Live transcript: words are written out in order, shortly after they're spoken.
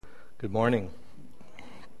Good morning.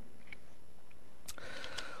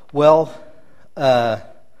 Well,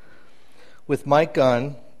 with Mike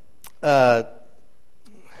gone,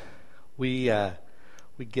 we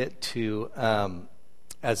get to,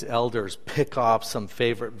 as elders, pick off some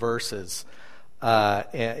favorite verses.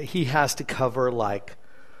 And he has to cover like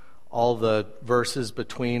all the verses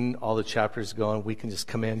between all the chapters going. We can just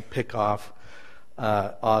come in, pick off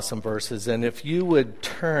awesome verses. And if you would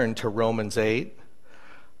turn to Romans 8,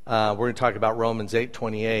 we're going to talk about Romans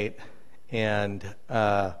 8:28, and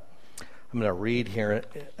I'm going to read here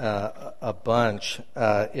a bunch.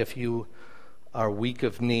 If you are weak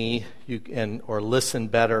of knee, or listen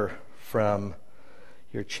better from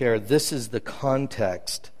your chair. This is the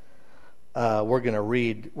context we're going to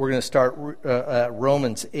read. We're going to start at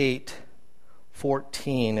Romans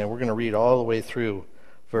 8:14, and we're going to read all the way through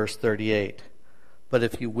verse 38. But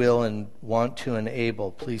if you will and want to and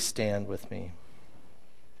able, please stand with me.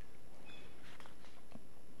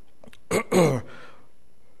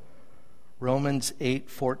 Romans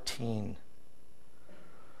 8:14.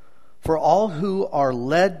 For all who are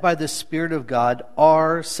led by the Spirit of God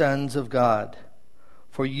are sons of God.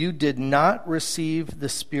 For you did not receive the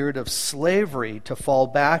spirit of slavery to fall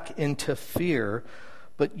back into fear,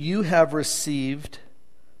 but you have received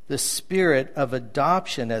the spirit of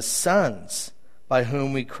adoption as sons, by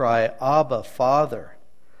whom we cry, Abba, Father.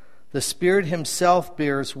 The Spirit himself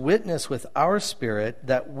bears witness with our spirit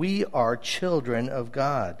that we are children of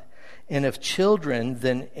God. And if children,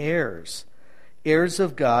 then heirs, heirs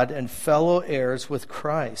of God and fellow heirs with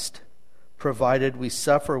Christ, provided we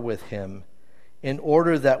suffer with him, in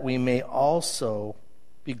order that we may also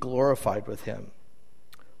be glorified with him.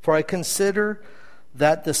 For I consider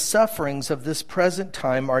that the sufferings of this present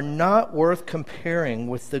time are not worth comparing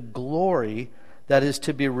with the glory that is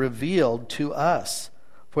to be revealed to us.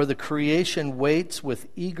 For the creation waits with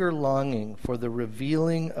eager longing for the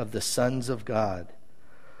revealing of the sons of God.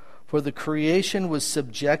 For the creation was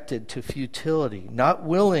subjected to futility, not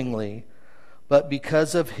willingly, but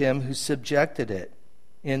because of him who subjected it,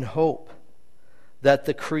 in hope that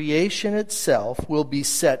the creation itself will be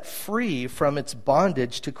set free from its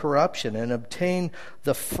bondage to corruption and obtain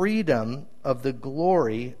the freedom of the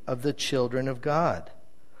glory of the children of God.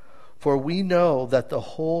 For we know that the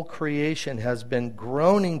whole creation has been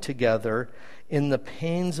groaning together in the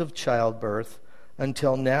pains of childbirth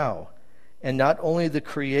until now. And not only the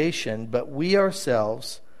creation, but we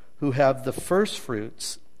ourselves, who have the first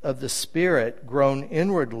fruits of the Spirit, groan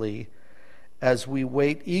inwardly as we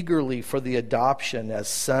wait eagerly for the adoption as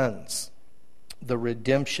sons, the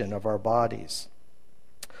redemption of our bodies.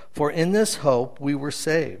 For in this hope we were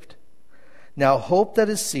saved. Now hope that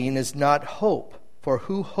is seen is not hope. For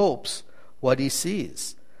who hopes what he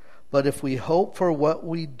sees? But if we hope for what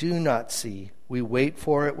we do not see, we wait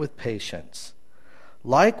for it with patience.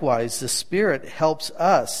 Likewise, the Spirit helps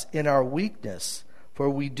us in our weakness,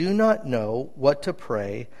 for we do not know what to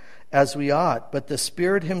pray as we ought, but the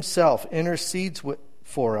Spirit himself intercedes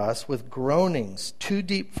for us with groanings too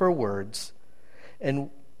deep for words,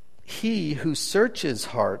 and he who searches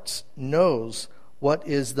hearts knows what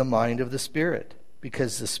is the mind of the Spirit,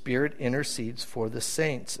 because the Spirit intercedes for the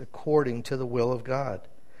saints according to the will of God.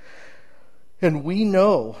 And we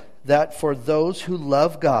know that for those who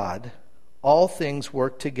love God, all things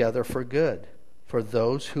work together for good, for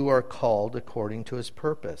those who are called according to his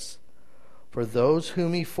purpose. For those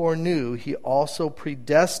whom he foreknew, he also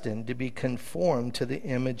predestined to be conformed to the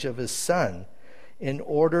image of his Son, in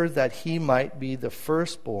order that he might be the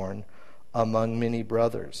firstborn among many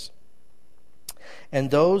brothers. And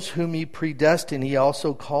those whom he predestined, he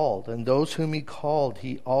also called. And those whom he called,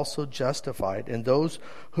 he also justified. And those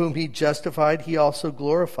whom he justified, he also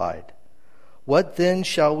glorified. What then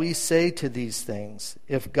shall we say to these things?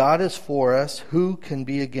 If God is for us, who can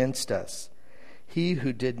be against us? He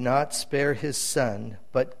who did not spare his Son,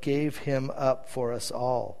 but gave him up for us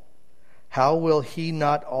all, how will he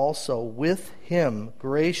not also with him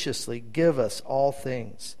graciously give us all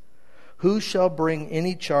things? Who shall bring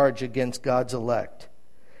any charge against God's elect?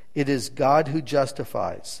 It is God who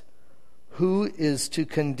justifies. Who is to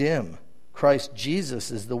condemn? Christ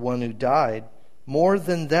Jesus is the one who died, more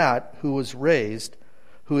than that, who was raised,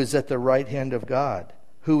 who is at the right hand of God,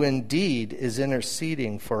 who indeed is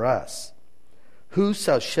interceding for us. Who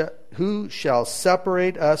shall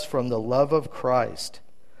separate us from the love of Christ?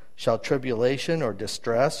 Shall tribulation or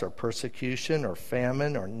distress or persecution or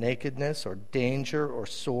famine or nakedness or danger or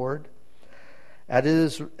sword?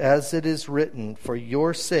 As it is written, for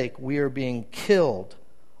your sake we are being killed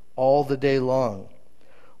all the day long.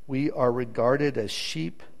 We are regarded as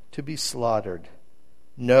sheep to be slaughtered.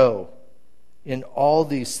 No, In all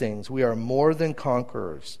these things we are more than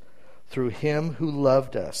conquerors through him who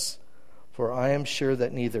loved us. For I am sure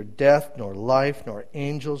that neither death, nor life, nor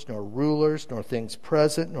angels, nor rulers, nor things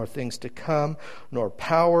present, nor things to come, nor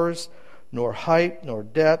powers, nor height, nor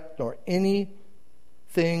depth, nor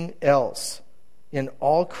anything else in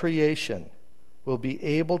all creation will be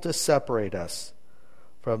able to separate us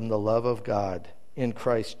from the love of God in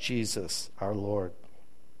Christ Jesus our Lord.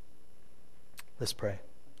 Let's pray.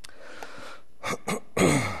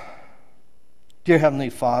 Dear Heavenly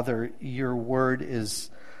Father, your word is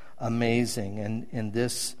amazing, and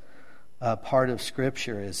this part of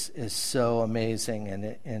Scripture is so amazing,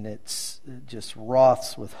 and it's just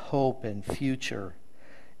wroughs with hope and future,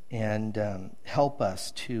 and help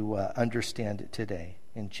us to understand it today.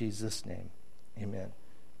 In Jesus' name, amen.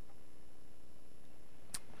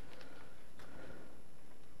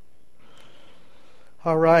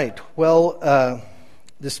 All right, well,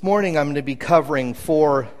 this morning I'm going to be covering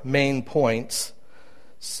 4 main points,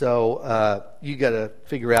 so you got to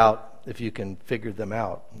figure out if you can figure them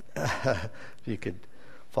out. If you could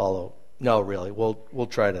follow. No, really, we'll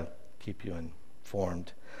try to keep you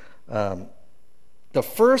informed. The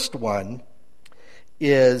first one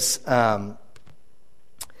is the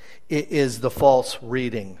false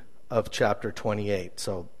reading of chapter 28.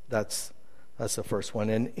 So that's the first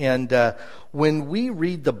one. And when we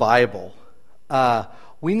read the Bible,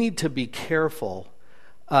 we need to be careful,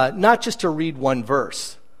 not just to read one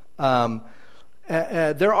verse.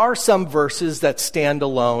 There are some verses that stand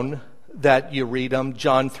alone that you read them.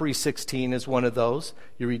 John 3:16 is one of those.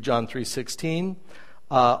 You read John 3:16,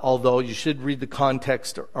 although you should read the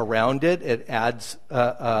context around it. It adds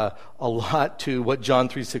a lot to what John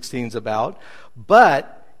 3:16 is about.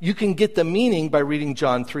 But you can get the meaning by reading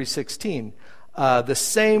John 3:16. The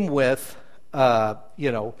same with,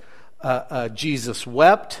 Jesus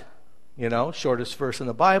wept, shortest verse in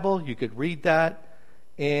the Bible. You could read that,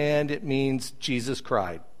 and it means Jesus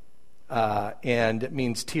cried. And it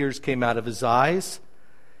means tears came out of his eyes,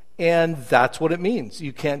 and that's what it means.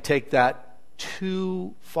 You can't take that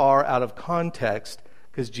too far out of context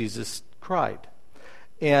because Jesus cried.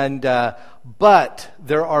 And but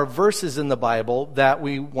there are verses in the Bible that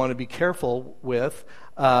we want to be careful with.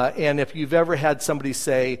 And if you've ever had somebody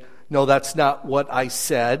say, "No, that's not what I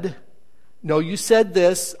said," "No, you said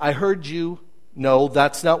this, I heard you," "No,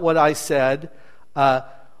 that's not what I said,"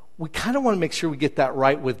 we kind of want to make sure we get that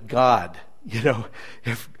right with God.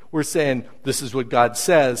 If we're saying this is what God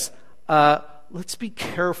says, let's be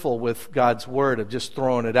careful with God's word of just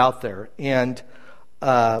throwing it out there. And,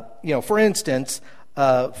 for instance,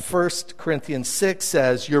 1 Corinthians 6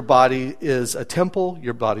 says your body is a temple.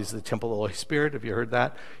 Your body's the temple of the Holy Spirit. Have you heard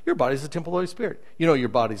that? Your body's the temple of the Holy Spirit. Your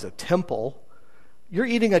body's a temple. You're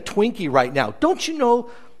eating a Twinkie right now. Don't you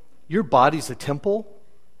know your body's a temple?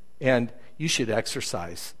 And you should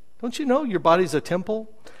exercise. Don't you know your body's a temple?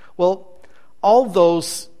 Well, all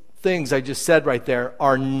those things I just said right there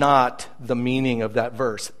are not the meaning of that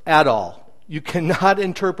verse at all. You cannot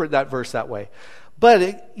interpret that verse that way.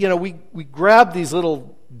 But, we grab these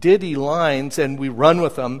little ditty lines and we run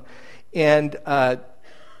with them. And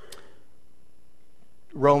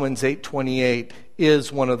Romans 8:28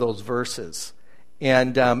 is one of those verses.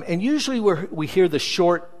 And usually we hear the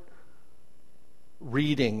short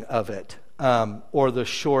reading of it, or the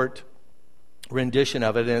short rendition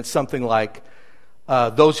of it, and it's something like,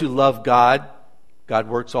 those who love God, God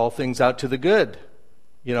works all things out to the good.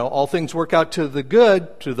 All things work out to the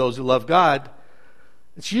good to those who love God.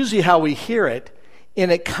 It's usually how we hear it,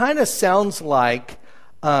 and it kind of sounds like,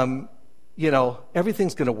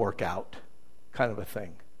 everything's going to work out, kind of a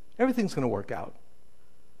thing. Everything's going to work out.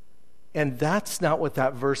 And that's not what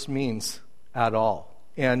that verse means at all.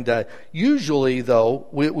 And usually, though,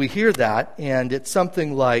 we hear that, and it's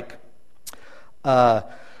something like, I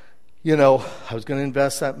was going to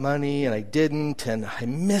invest that money, and I didn't, and I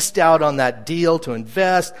missed out on that deal to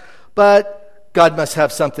invest, but God must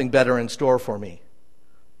have something better in store for me.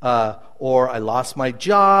 Or I lost my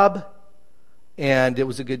job, and it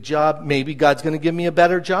was a good job. Maybe God's going to give me a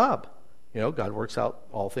better job. God works out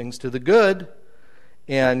all things to the good.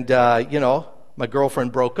 And, my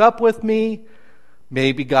girlfriend broke up with me.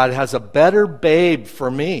 Maybe God has a better babe for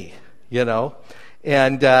me,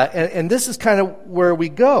 And this is kind of where we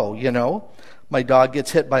go, My dog gets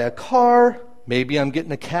hit by a car. Maybe I'm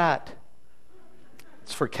getting a cat.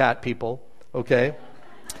 It's for cat people, okay?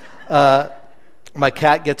 My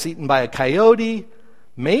cat gets eaten by a coyote.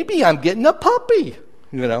 Maybe I'm getting a puppy,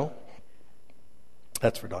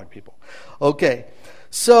 That's for dog people. Okay,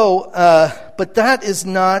 so, but that is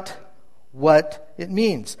not what it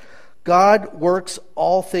means. God works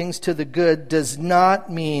all things to the good does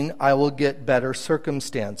not mean I will get better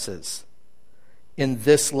circumstances in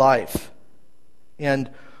this life. And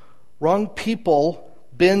wrong people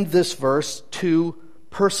bend this verse to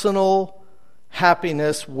personal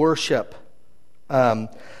happiness worship.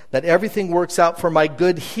 That everything works out for my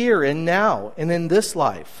good here and now and in this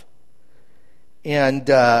life. And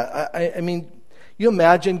I mean, you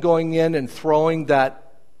imagine going in and throwing that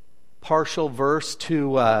partial verse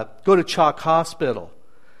to go to Chalk Hospital,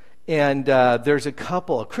 and there's a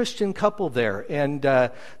Christian couple there, and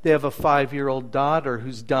they have a 5-year-old daughter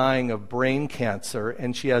who's dying of brain cancer,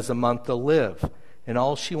 and she has a month to live, and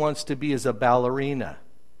all she wants to be is a ballerina.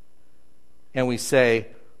 And we say,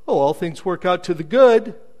 oh, all things work out to the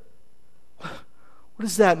good. What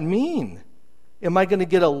does that mean? Am I going to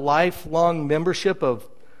get a lifelong membership of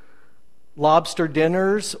lobster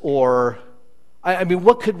dinners? Or, I mean,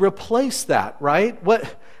 what could replace that, right?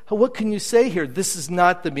 What can you say here? This is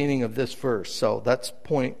not the meaning of this verse. So that's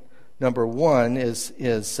point number one, is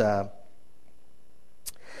that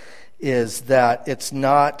it's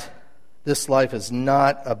not, this life is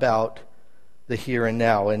not about the here and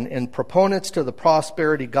now. And proponents to the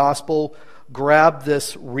prosperity gospel grab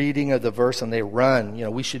this reading of the verse and they run. You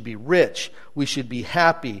know, we should be rich, we should be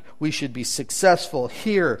happy, we should be successful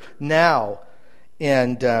here, now,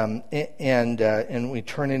 and we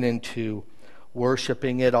turn it into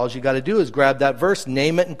worshiping it. All you got to do is grab that verse,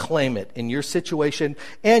 name it, and claim it. In your situation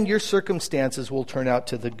and your circumstances will turn out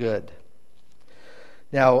to the good.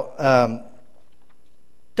 Now,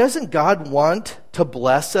 doesn't God want to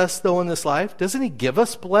bless us, though, in this life? Doesn't He give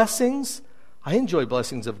us blessings? I enjoy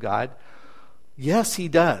blessings of God. Yes, He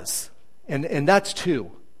does. And that's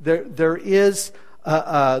two. There is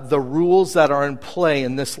the rules that are in play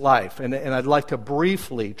in this life. And I'd like to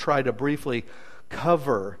try to briefly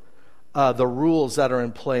cover the rules that are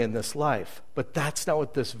in play in this life. But that's not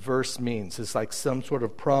what this verse means. It's like some sort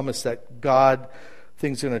of promise that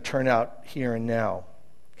things are going to turn out here and now.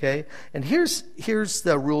 Okay? And here's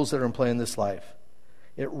the rules that are in play in this life.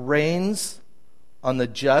 It rains on the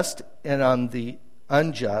just and on the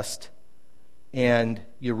unjust, and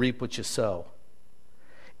you reap what you sow.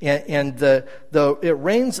 And it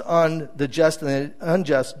rains on the just and the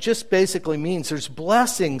unjust just basically means there's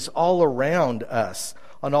blessings all around us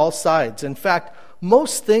on all sides. In fact,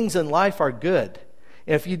 most things in life are good.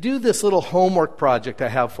 And if you do this little homework project I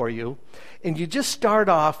have for you, and you just start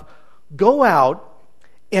off, go out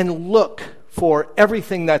and look for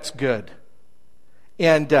everything that's good.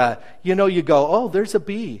 And, you go, oh, there's a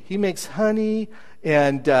bee. He makes honey,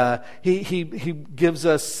 and he gives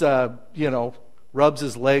us, rubs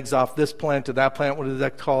his legs off this plant to that plant. What is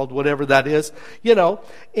that called? Whatever that is,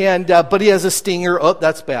 And but he has a stinger. Oh,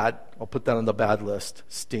 that's bad. I'll put that on the bad list.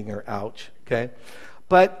 Stinger, ouch. Okay,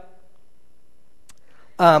 but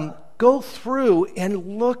go through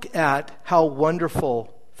and look at how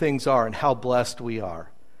wonderful things are and how blessed we are,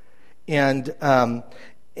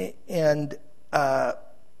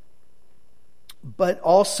 but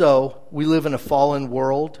also we live in a fallen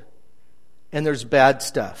world, and there's bad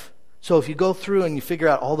stuff. So if you go through and you figure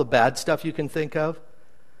out all the bad stuff you can think of,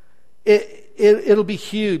 it'll be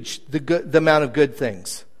huge, the amount of good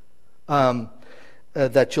things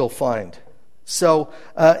that you'll find. So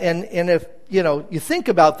and if you think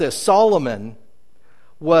about this, Solomon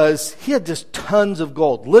he had just tons of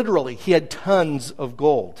gold. Literally, he had tons of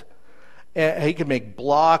gold. And he could make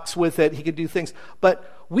blocks with it. He could do things.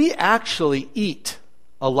 But we actually eat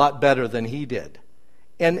a lot better than he did.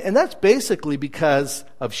 And that's basically because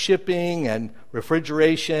of shipping and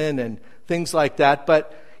refrigeration and things like that.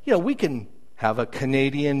 But, we can have a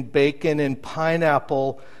Canadian bacon and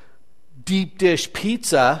pineapple deep dish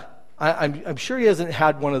pizza. I'm sure he hasn't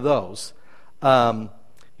had one of those.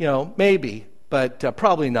 Maybe, but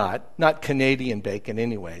probably not. Not Canadian bacon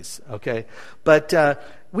anyways, okay? But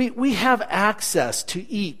we have access to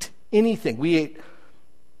eat anything. We ate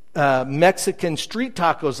Mexican street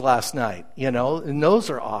tacos last night, and those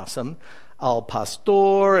are awesome. Al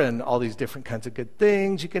pastor and all these different kinds of good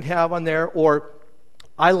things you can have on there. Or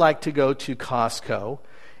I like to go to Costco,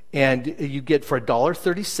 and you get for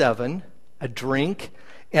 $1.37 a drink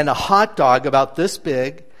and a hot dog about this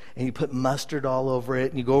big, and you put mustard all over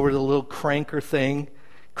it, and you go over to the little cranker thing,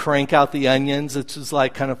 crank out the onions. It's just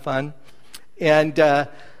like kind of fun. And,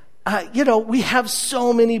 we have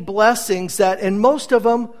so many blessings and most of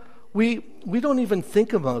them, we don't even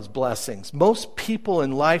think of them as blessings. Most people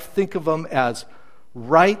in life think of them as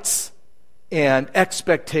rights and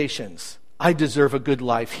expectations. I deserve a good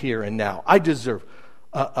life here and now. I deserve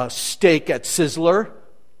a steak at Sizzler.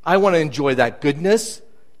 I want to enjoy that goodness,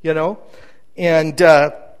 And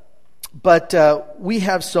But we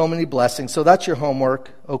have so many blessings. So that's your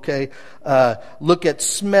homework, okay? Look at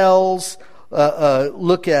smells.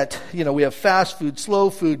 Look at, we have fast food, slow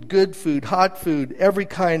food, good food, hot food, every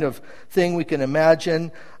kind of thing we can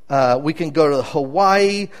imagine. We can go to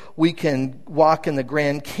Hawaii. We can walk in the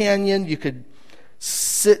Grand Canyon. You could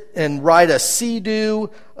sit and ride a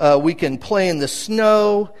Sea-Doo. We can play in the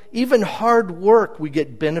snow. Even hard work, we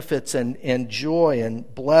get benefits and joy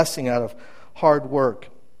and blessing out of hard work.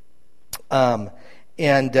 And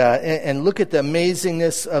look at the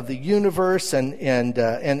amazingness of the universe and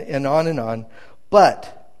on and on.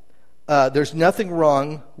 But there's nothing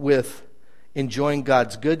wrong with enjoying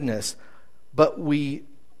God's goodness, but we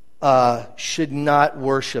should not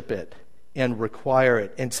worship it and require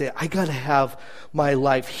it and say, I got to have my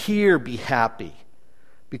life here be happy.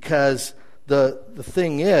 Because the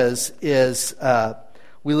thing is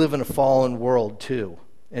we live in a fallen world too.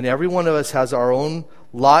 And every one of us has our own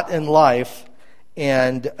lot in life,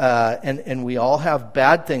 and we all have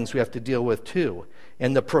bad things we have to deal with too.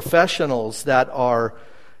 And the professionals that are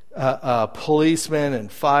policemen and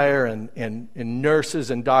fire and nurses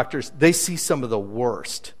and doctors, they see some of the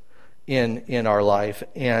worst in our life.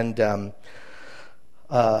 And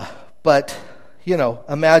but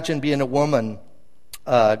imagine being a woman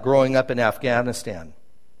growing up in Afghanistan,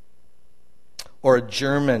 or a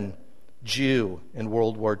German Jew in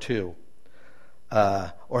World War II,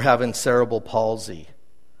 or having cerebral palsy,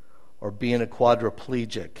 or being a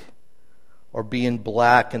quadriplegic, or being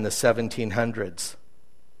black in the 1700s.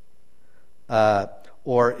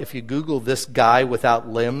 Or if you Google this guy without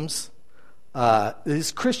limbs,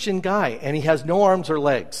 this Christian guy, and he has no arms or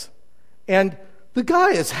legs. And the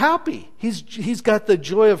guy is happy. He's got the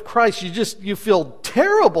joy of Christ. You feel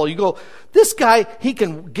terrible. You go, this guy, he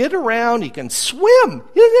can get around, he can swim. He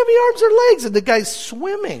doesn't have any arms or legs, and the guy's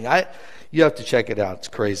swimming. You have to check it out. It's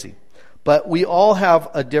crazy. But we all have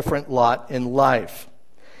a different lot in life.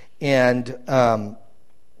 And a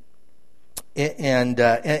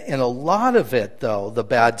lot of it, though, the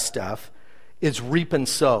bad stuff, is reap and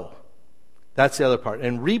sow. That's the other part.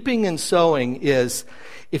 And reaping and sowing is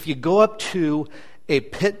if you go up to a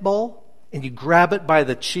pit bull and you grab it by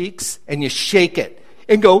the cheeks and you shake it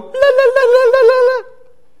and go, la, la, la, la, la, la, la,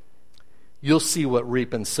 you'll see what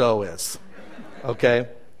reap and sow is. Okay?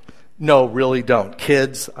 No, really don't.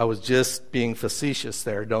 Kids, I was just being facetious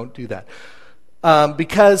there. Don't do that.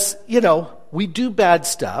 Because, we do bad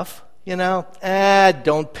stuff.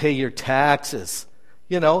 Don't pay your taxes.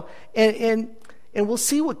 And we'll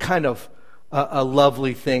see what kind of a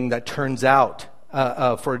lovely thing that turns out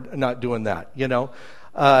for not doing that.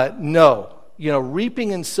 No.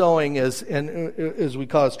 Reaping and sowing is, we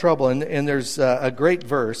cause trouble. And there's a great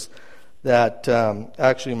verse that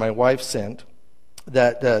actually my wife sent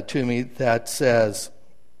that to me that says,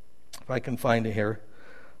 if I can find it here,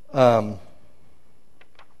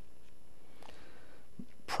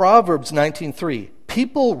 Proverbs 19:3.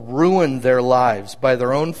 People ruin their lives by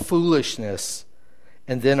their own foolishness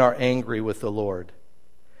and then are angry with the Lord.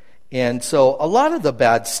 And so a lot of the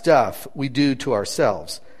bad stuff we do to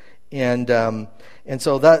ourselves. And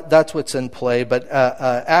so that's what's in play. But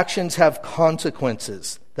actions have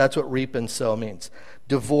consequences. That's what reap and sow means.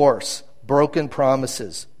 Divorce, broken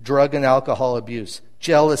promises, drug and alcohol abuse,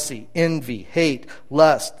 jealousy, envy, hate,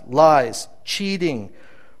 lust, lies, cheating,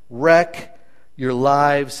 wreck your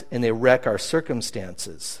lives, and they wreck our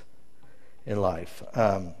circumstances in life.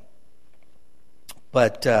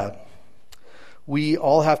 But we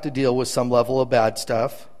all have to deal with some level of bad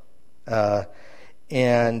stuff. But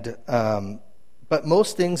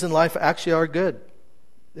most things in life actually are good.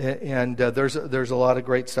 And there's a lot of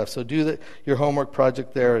great stuff. So do your homework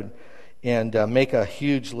project there and make a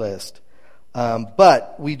huge list.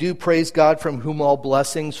 But we do praise God, from whom all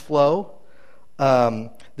blessings flow.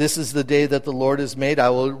 This is the day that the Lord has made. I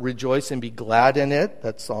will rejoice and be glad in it.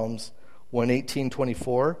 That's Psalms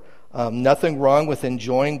 118:24. Nothing wrong with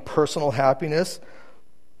enjoying personal happiness,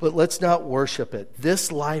 but let's not worship it.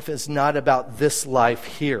 This life is not about this life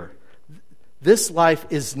here. This life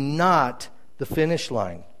is not the finish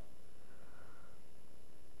line.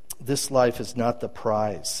 This life is not the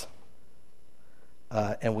prize.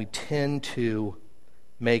 And we tend to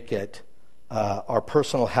make it our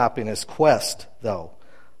personal happiness quest, though.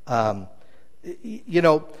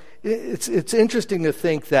 It's interesting to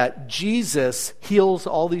think that Jesus heals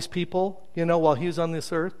all these people, while he was on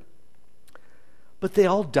this earth. But they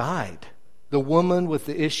all died. The woman with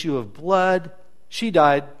the issue of blood, she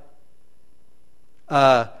died.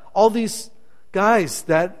 All these guys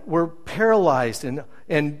that were paralyzed and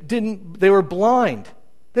they were blind,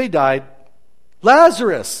 they died.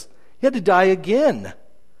 Lazarus, he had to die again.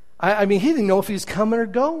 I mean, he didn't know if he was coming or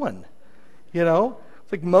going. You know?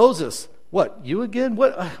 It's like Moses. What, you again?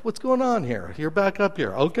 What's going on here? You're back up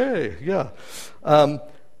here. Okay, yeah.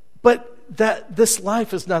 But this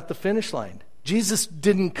life is not the finish line. Jesus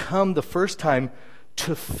didn't come the first time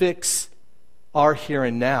to fix our here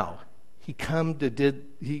and now. He came to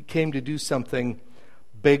do something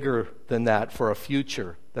bigger than that, for a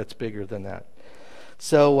future that's bigger than that.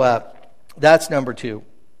 So that's number 2.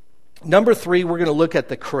 Number 3, we're going to look at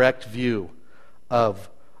the correct view of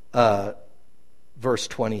verse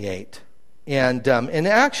 28. And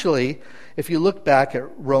actually, if you look back at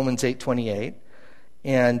Romans 8:28,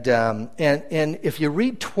 and if you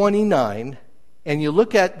read 29 and you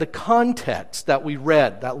look at the context that we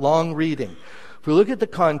read, that long reading, if we look at the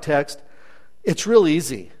context, it's real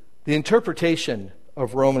easy. The interpretation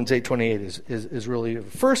of Romans 8:28 is really,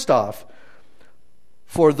 first off,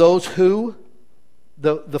 for those who,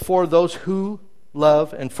 for those who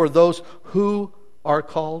love, and for those who are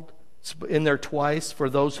called, in there twice, for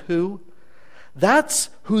those who. That's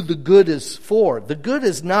who the good is for. The good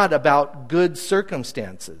is not about good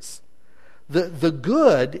circumstances. The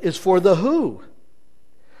good is for the who.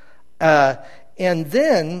 And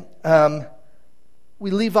then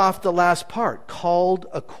we leave off the last part, called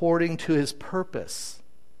according to his purpose.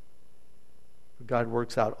 God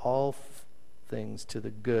works out all things to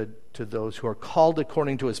the good to those who are called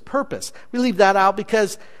according to his purpose. We leave that out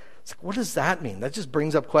because it's like, what does that mean? That just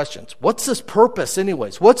brings up questions. What's this purpose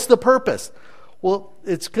anyways? What's the purpose? Well,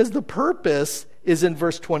 it's because the purpose is in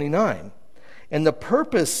verse 29. And the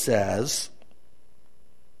purpose says,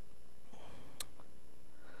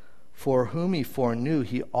 for whom he foreknew,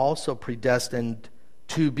 he also predestined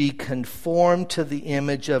to be conformed to the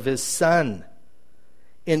image of his Son,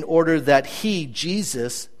 in order that he,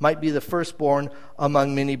 Jesus, might be the firstborn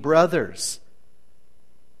among many brothers.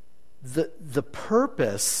 The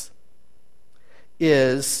purpose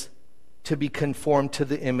is to be conformed to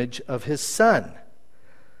the image of his Son.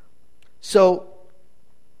 So,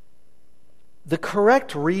 the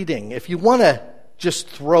correct reading, if you want to just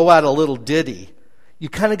throw out a little ditty, you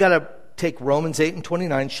kind of got to take Romans 8 and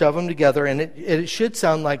 29, shove them together, and it should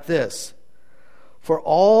sound like this. For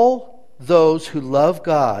all those who love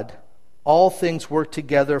God, all things work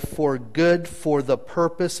together for good, for the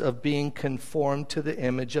purpose of being conformed to the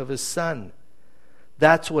image of his Son.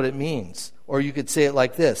 That's what it means. Or you could say it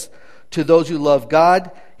like this. To those who love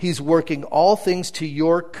God, he's working all things to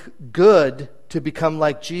your good to become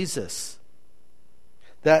like Jesus.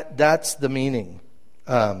 That's the meaning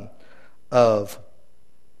of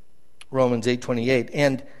Romans 8:28.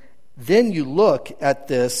 And then you look at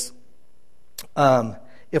this,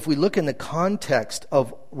 if we look in the context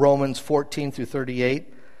of Romans 14 through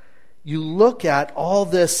 38, you look at all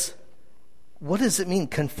this, what does it mean?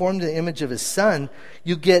 Conform to the image of his Son.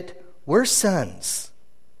 You get, we're sons.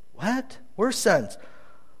 What? We're sons.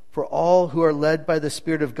 For all who are led by the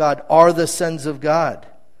Spirit of God are the sons of God.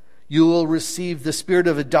 You will receive the spirit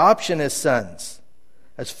of adoption as sons,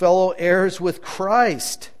 as fellow heirs with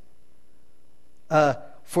Christ.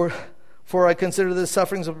 For I consider the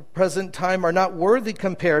sufferings of the present time are not worthy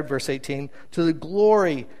compared, verse 18, to the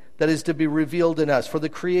glory that is to be revealed in us. For the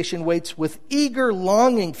creation waits with eager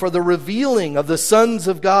longing for the revealing of the sons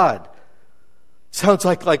of God. Sounds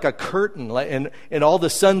like a curtain, and all the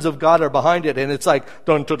sons of God are behind it, and it's like,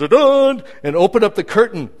 dun, dun, dun, dun, and open up the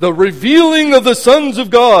curtain, the revealing of the sons of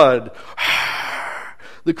God.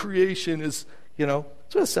 The creation is,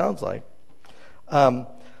 that's what it sounds like.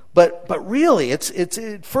 But really, it's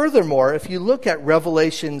furthermore, if you look at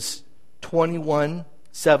Revelations 21,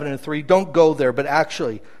 7 and 3, don't go there, but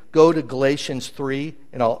actually go to Galatians 3,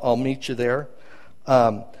 and I'll meet you there.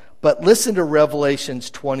 But listen to Revelations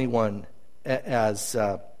 21 as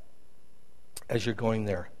you're going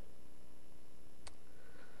there.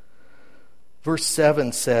 Verse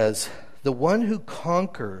 7 says, the one who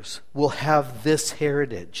conquers will have this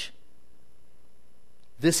heritage.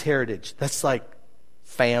 This heritage, that's like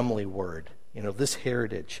family word, this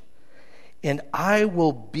heritage. And I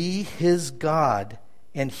will be his God,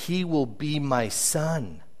 and he will be my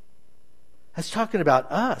son. That's talking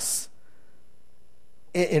about us.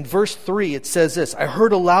 In verse 3, it says this, I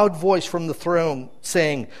heard a loud voice from the throne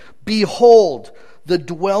saying, behold, the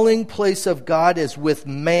dwelling place of God is with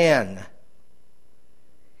man.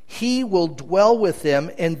 He will dwell with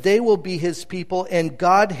them, and they will be his people, and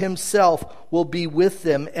God himself will be with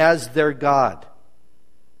them as their God.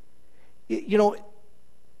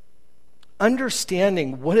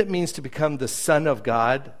 Understanding what it means to become the son of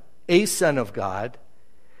God, a son of God,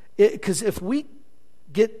 because if we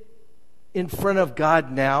get in front of God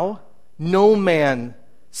now, no man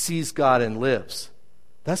sees God and lives.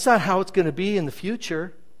 That's not how it's going to be in the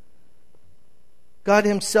future. God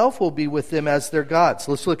himself will be with them as their God.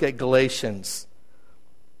 So let's look at Galatians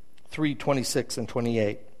 3:26 and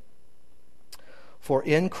 28. For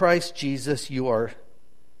in Christ Jesus you are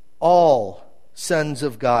all sons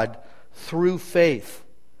of God through faith.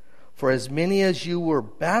 For as many as you were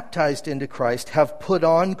baptized into Christ have put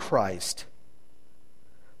on Christ.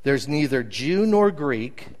 There's neither Jew nor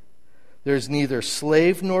Greek. There's neither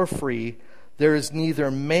slave nor free. There is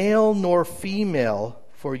neither male nor female,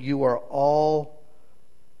 for you are all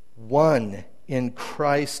one in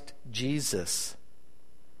Christ Jesus.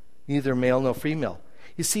 Neither male nor female.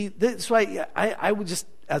 You see, that's why I would just,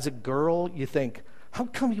 as a girl, you think, how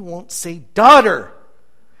come you won't say daughter?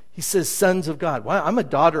 He says sons of God. Why? I'm a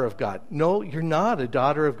daughter of God. No, you're not a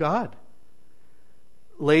daughter of God.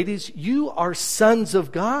 Ladies, you are sons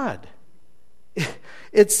of God.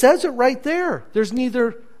 It says it right there. There's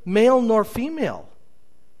neither male nor female.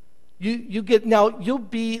 You get, now you'll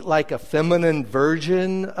be like a feminine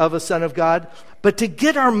version of a son of God, but to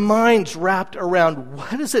get our minds wrapped around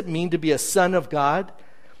what does it mean to be a son of God?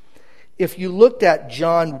 If you looked at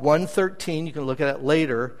John 1:13, you can look at it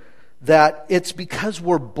later, that it's because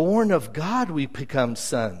we're born of God we become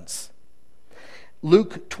sons.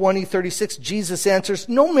 Luke 20:36, Jesus answers,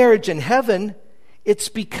 no marriage in heaven. It's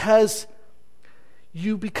because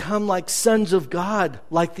you become like sons of God,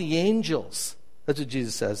 like the angels. That's what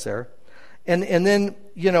Jesus says there. And then,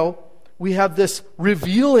 we have this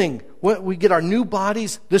revealing. We get our new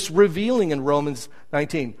bodies, this revealing in Romans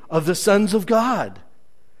 19 of the sons of God.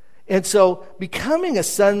 And so becoming a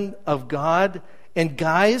son of God, and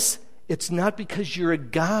guys, it's not because you're a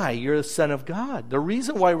guy, you're a son of God. The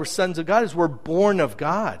reason why we're sons of God is we're born of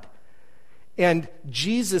God. And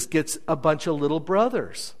Jesus gets a bunch of little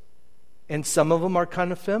brothers. And some of them are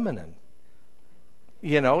kind of feminine.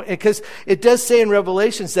 Because it does say in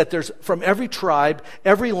Revelations that there's from every tribe,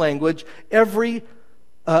 every language, every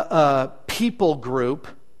people group.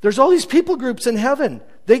 There's all these people groups in heaven.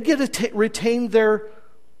 They get to retain their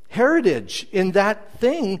heritage in that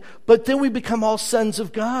thing, but then we become all sons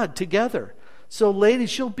of God together. So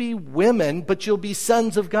ladies, you'll be women, but you'll be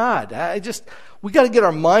sons of God. We got to get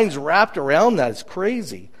our minds wrapped around that. It's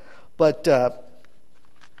crazy. But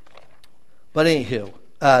anywho,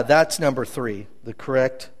 that's number 3. The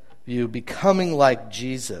correct view, becoming like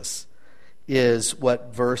Jesus, is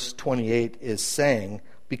what verse 28 is saying,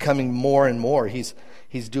 becoming more and more. He's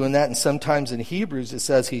doing that, and sometimes in Hebrews it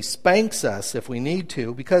says he spanks us if we need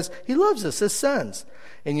to because he loves us as sons.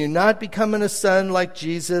 And you're not becoming a son like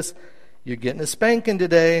Jesus, you're getting a spanking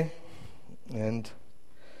today. And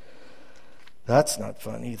that's not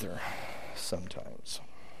fun either sometimes.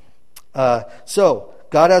 So,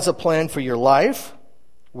 God has a plan for your life.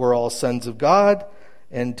 We're all sons of God,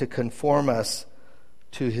 and to conform us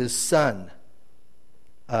to his Son.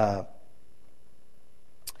 I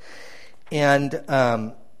don't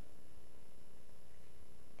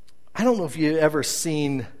know if you've ever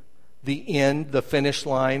seen the end, the finish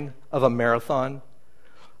line of a marathon,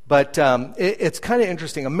 but it's kind of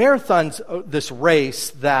interesting. A marathon's this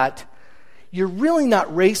race that you're really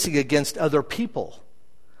not racing against other people.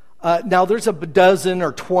 Now, there's a dozen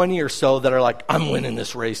or 20 or so that are like, I'm winning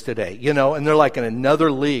this race today, and they're like in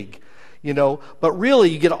another league, But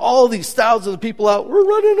really, you get all these thousands of people out, we're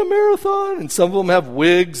running a marathon, and some of them have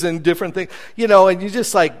wigs and different things, and you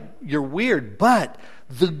just like, you're weird. But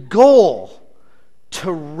the goal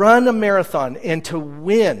to run a marathon and to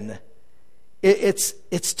win, it's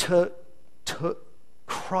to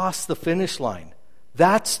cross the finish line.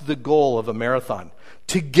 That's the goal of a marathon,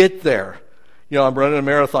 to get there. I'm running a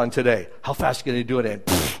marathon today. How fast are you going to do it in?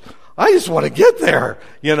 I just want to get there,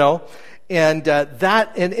 And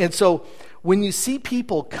and so when you see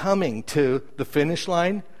people coming to the finish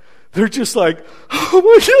line, they're just like, oh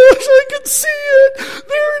my gosh, I can see it.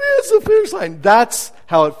 There it is, the finish line. That's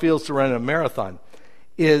how it feels to run a marathon.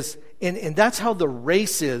 And that's how the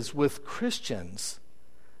race is with Christians.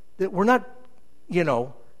 That we're not,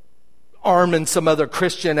 arming some other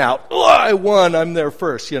Christian out. Oh, I won, I'm there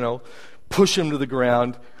first, Push him to the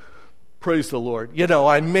ground. Praise the Lord.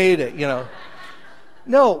 I made it,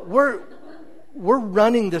 No, we're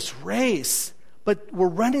running this race, but we're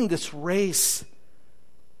running this race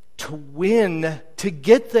to win, to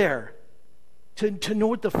get there, to know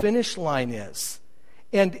what the finish line is.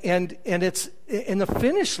 And the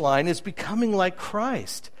finish line is becoming like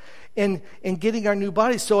Christ and getting our new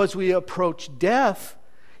bodies. So as we approach death,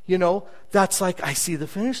 that's like, I see the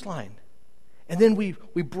finish line. And then we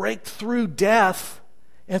break through death,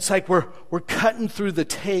 and it's like we're cutting through the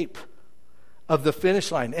tape of the finish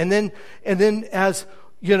line. And then as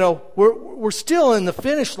we're still in the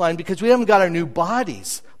finish line because we haven't got our new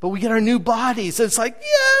bodies. But we get our new bodies. And it's like,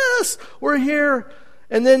 yes, we're here.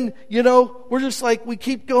 And then, we're just like, we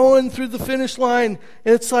keep going through the finish line.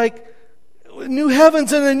 And it's like, new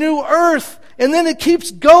heavens and a new earth. And then it keeps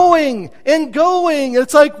going and going.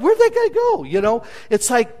 It's like, where'd that guy go? It's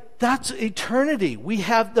like, that's eternity. We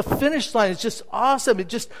have the finish line. It's just awesome.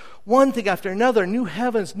 It's just one thing after another. New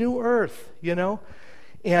heavens, new earth,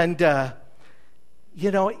 And,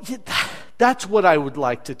 that's what I would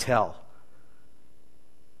like to tell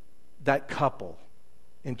that couple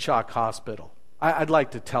in Chalk Hospital. I'd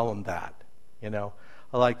like to tell them that, I'd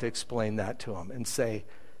like to explain that to them and say,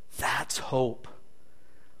 that's hope.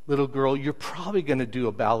 Little girl, you're probably going to do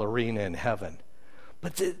a ballerina in heaven.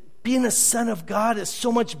 But being a son of God is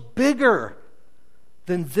so much bigger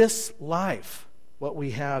than this life, what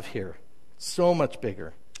we have here. So much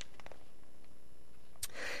bigger.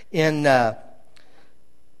 In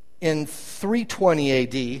 320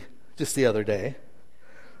 AD, just the other day,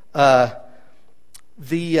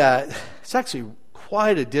 it's actually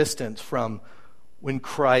quite a distance from when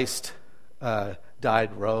Christ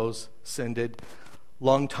died, rose, ascended.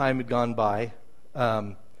 Long time had gone by,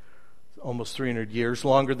 almost 300 years,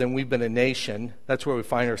 longer than we've been a nation. That's where we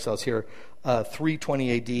find ourselves here,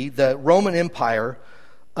 320 AD. The Roman Empire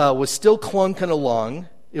was still clunking along.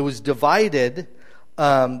 It was divided.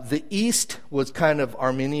 The east was kind of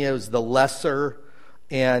Armenia, was the lesser,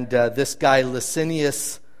 and this guy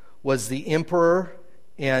Licinius was the emperor,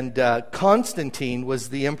 and Constantine was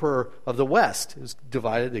the emperor of the west. It was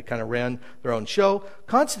divided. They kind of ran their own show.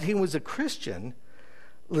 Constantine was a Christian.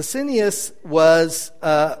 Licinius was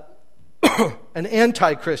an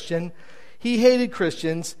anti-Christian. He hated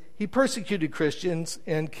Christians. He persecuted Christians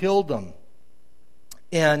and killed them.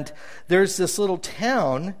 And there's this little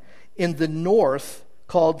town in the north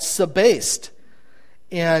called Sebaste,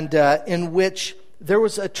 and in which there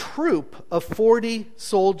was a troop of 40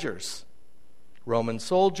 soldiers, Roman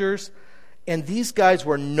soldiers, and these guys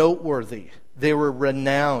were noteworthy. They were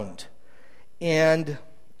renowned. And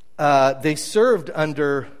they served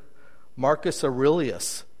under Marcus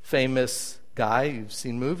Aurelius, famous guy. You've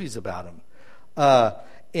seen movies about him.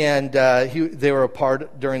 They were a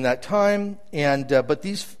part during that time. But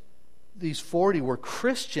these 40 were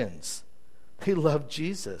Christians. They loved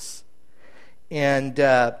Jesus. And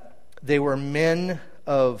they were men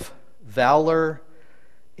of valor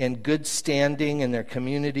and good standing in their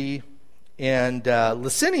community. And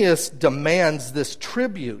Licinius demands this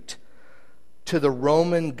tribute to the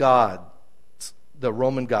Roman gods,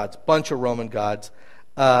 bunch of Roman gods.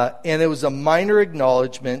 And it was a minor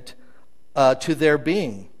acknowledgement to their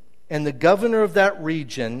being. And the governor of that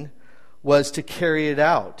region was to carry it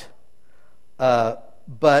out.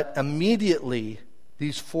 But immediately,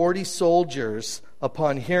 these 40 soldiers,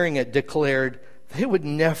 upon hearing it, declared they would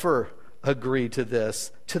never agree to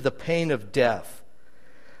this, to the pain of death.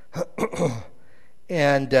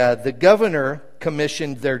 And the governor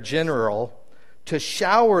commissioned their general to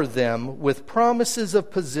shower them with promises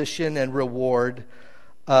of position and reward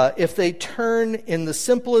if they turn in the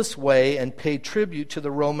simplest way and pay tribute to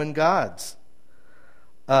the Roman gods.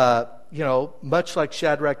 Much like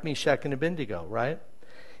Shadrach, Meshach, and Abednego, right?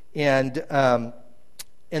 And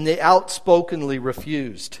they outspokenly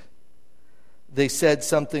refused. They said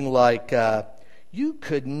something like, you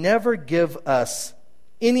could never give us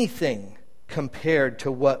anything compared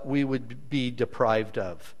to what we would be deprived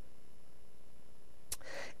of.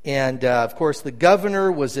 And, of course, the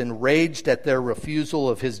governor was enraged at their refusal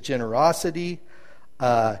of his generosity.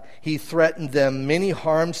 He threatened them many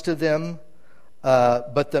harms to them.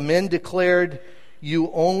 But the men declared,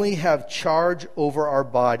 you only have charge over our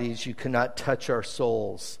bodies. You cannot touch our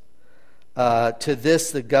souls. To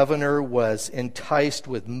this, the governor was enticed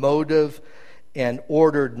with motive and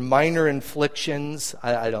ordered minor inflictions.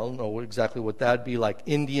 I don't know exactly what that would be, like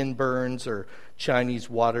Indian burns or Chinese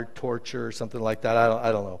water torture or something like that.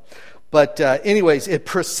 I don't know. But anyways, it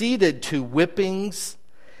proceeded to whippings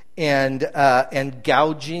and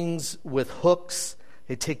gougings with hooks.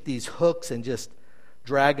 They take these hooks and just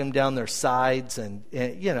drag them down their sides and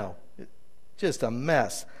just a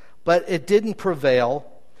mess. But it didn't prevail.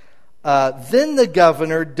 Then the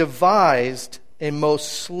governor devised a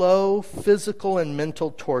most slow physical and mental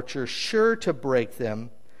torture, sure to break them.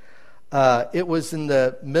 It was in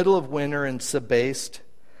the middle of winter in Sebaste,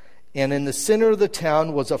 and in the center of the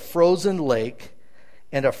town was a frozen lake,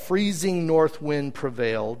 and a freezing north wind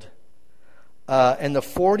prevailed. And the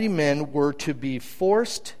 40 men were to be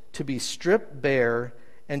forced to be stripped bare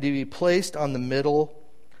and to be placed on the middle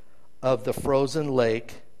of the frozen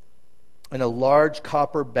lake in a large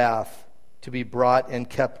copper bath to be brought and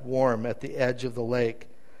kept warm at the edge of the lake,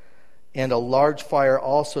 and a large fire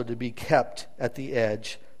also to be kept at the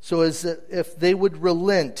edge, so as if they would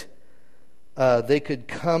relent, they could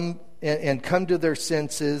come and come to their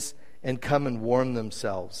senses and come and warm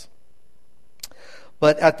themselves.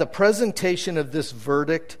 But at the presentation of this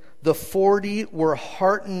verdict, the 40 were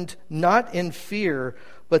heartened not in fear,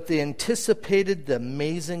 but they anticipated the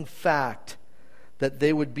amazing fact that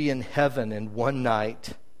they would be in heaven in one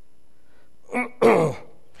night.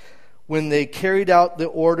 When they carried out the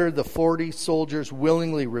order, the 40 soldiers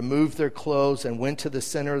willingly removed their clothes and went to the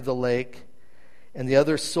center of the lake. And the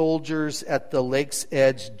other soldiers at the lake's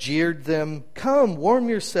edge jeered them, "Come, warm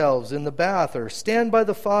yourselves in the bath, or stand by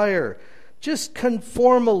the fire. Just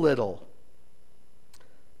conform a little."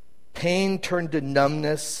 Pain turned to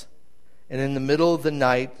numbness, and in the middle of the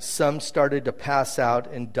night, some started to pass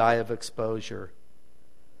out and die of exposure.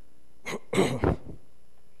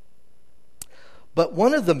 But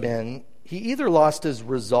one of the men, he either lost his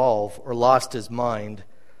resolve or lost his mind.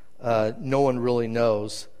 No one really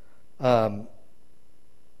knows.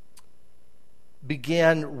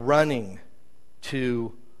 Began running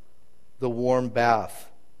to the warm bath,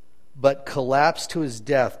 but collapsed to his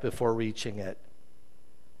death before reaching it.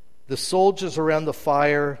 The soldiers around the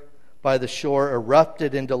fire by the shore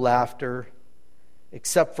erupted into laughter,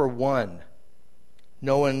 except for one.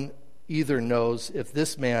 No one either knows if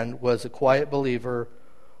this man was a quiet believer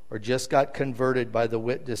or just got converted by the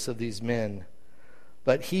witness of these men.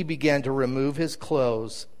 But he began to remove his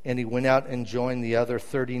clothes, and he went out and joined the other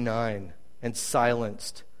 39 and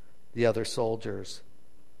silenced the other soldiers.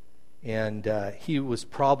 And he was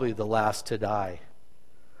probably the last to die.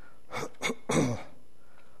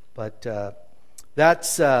 But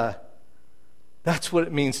that's what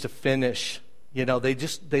it means to finish. You know,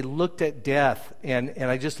 they looked at death, and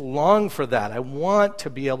I just long for that. I want to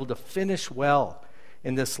be able to finish well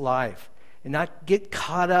in this life and not get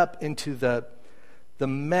caught up into the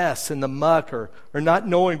mess and the muck, or not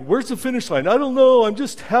knowing, where's the finish line? I don't know. I'm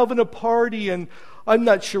just having a party, and I'm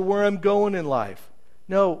not sure where I'm going in life.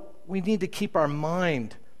 No, we need to keep our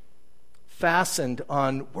mind fastened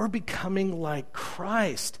on we're becoming like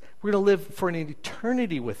Christ. We're going to live for an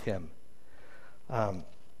eternity with Him. And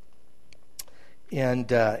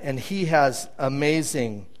He has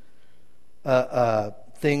amazing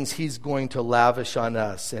things He's going to lavish on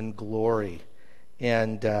us in glory,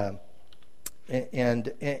 and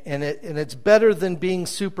it's better than being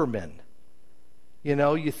Superman. You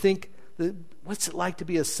know, you think, what's it like to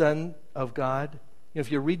be a son of God? You know,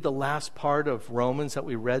 if you read the last part of Romans that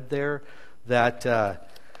we read there, that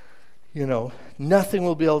nothing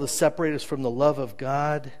will be able to separate us from the love of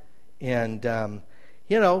God, and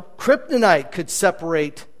kryptonite could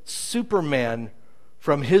separate Superman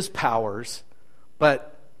from his powers,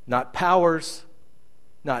 but not powers,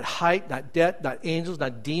 not height, not depth, not angels,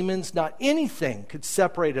 not demons, not anything could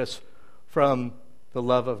separate us from the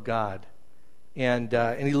love of God. And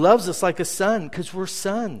He loves us like a son because we're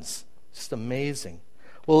sons. Just amazing.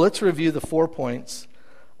 Well, let's review the 4 points.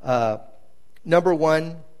 Number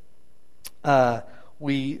one,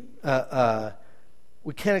 we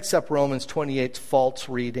can't accept Romans 28's false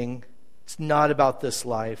reading. It's not about this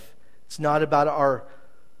life. It's not about our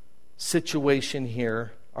situation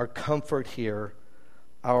here, our comfort here,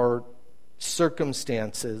 our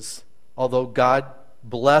circumstances. Although God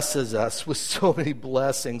blesses us with so many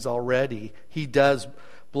blessings already, He does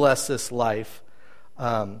bless this life.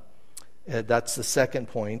 That's the second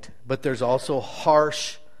point. But there's also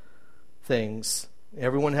harsh things.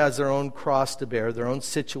 Everyone has their own cross to bear, their own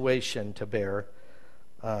situation to bear.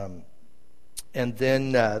 And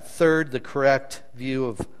then third, the correct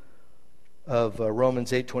view of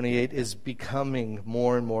Romans 8:28 is becoming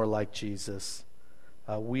more and more like Jesus.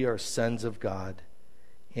 We are sons of God.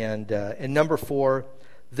 And number 4,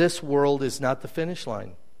 this world is not the finish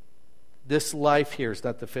line. This life here is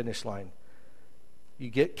not the finish line. You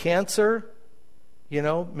get cancer,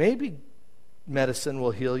 maybe medicine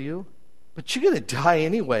will heal you, but you're going to die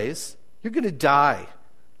anyways. You're going to die.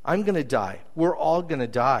 I'm going to die. We're all going to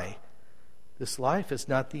die. This life is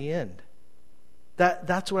not the end.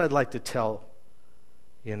 That's what I'd like to tell,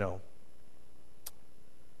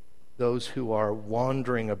 those who are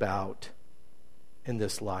wandering about in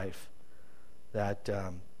this life, that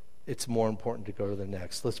it's more important to go to the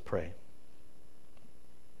next. Let's pray.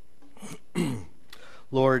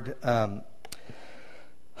 Lord,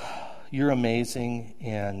 You're amazing,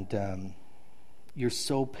 and You're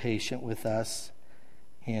so patient with us,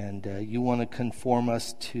 and You want to conform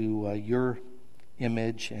us to Your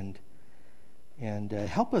image, and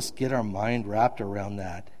help us get our mind wrapped around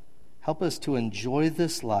that. Help us to enjoy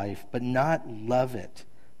this life, but not love it,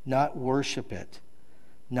 not worship it,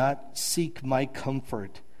 not seek my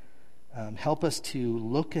comfort. Help us to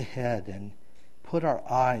look ahead and put our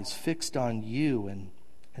eyes fixed on you and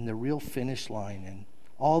the real finish line and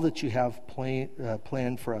all that you have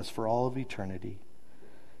planned for us for all of eternity.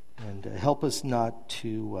 And help us not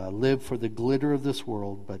to live for the glitter of this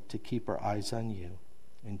world, but to keep our eyes on you.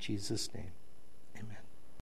 In Jesus' name.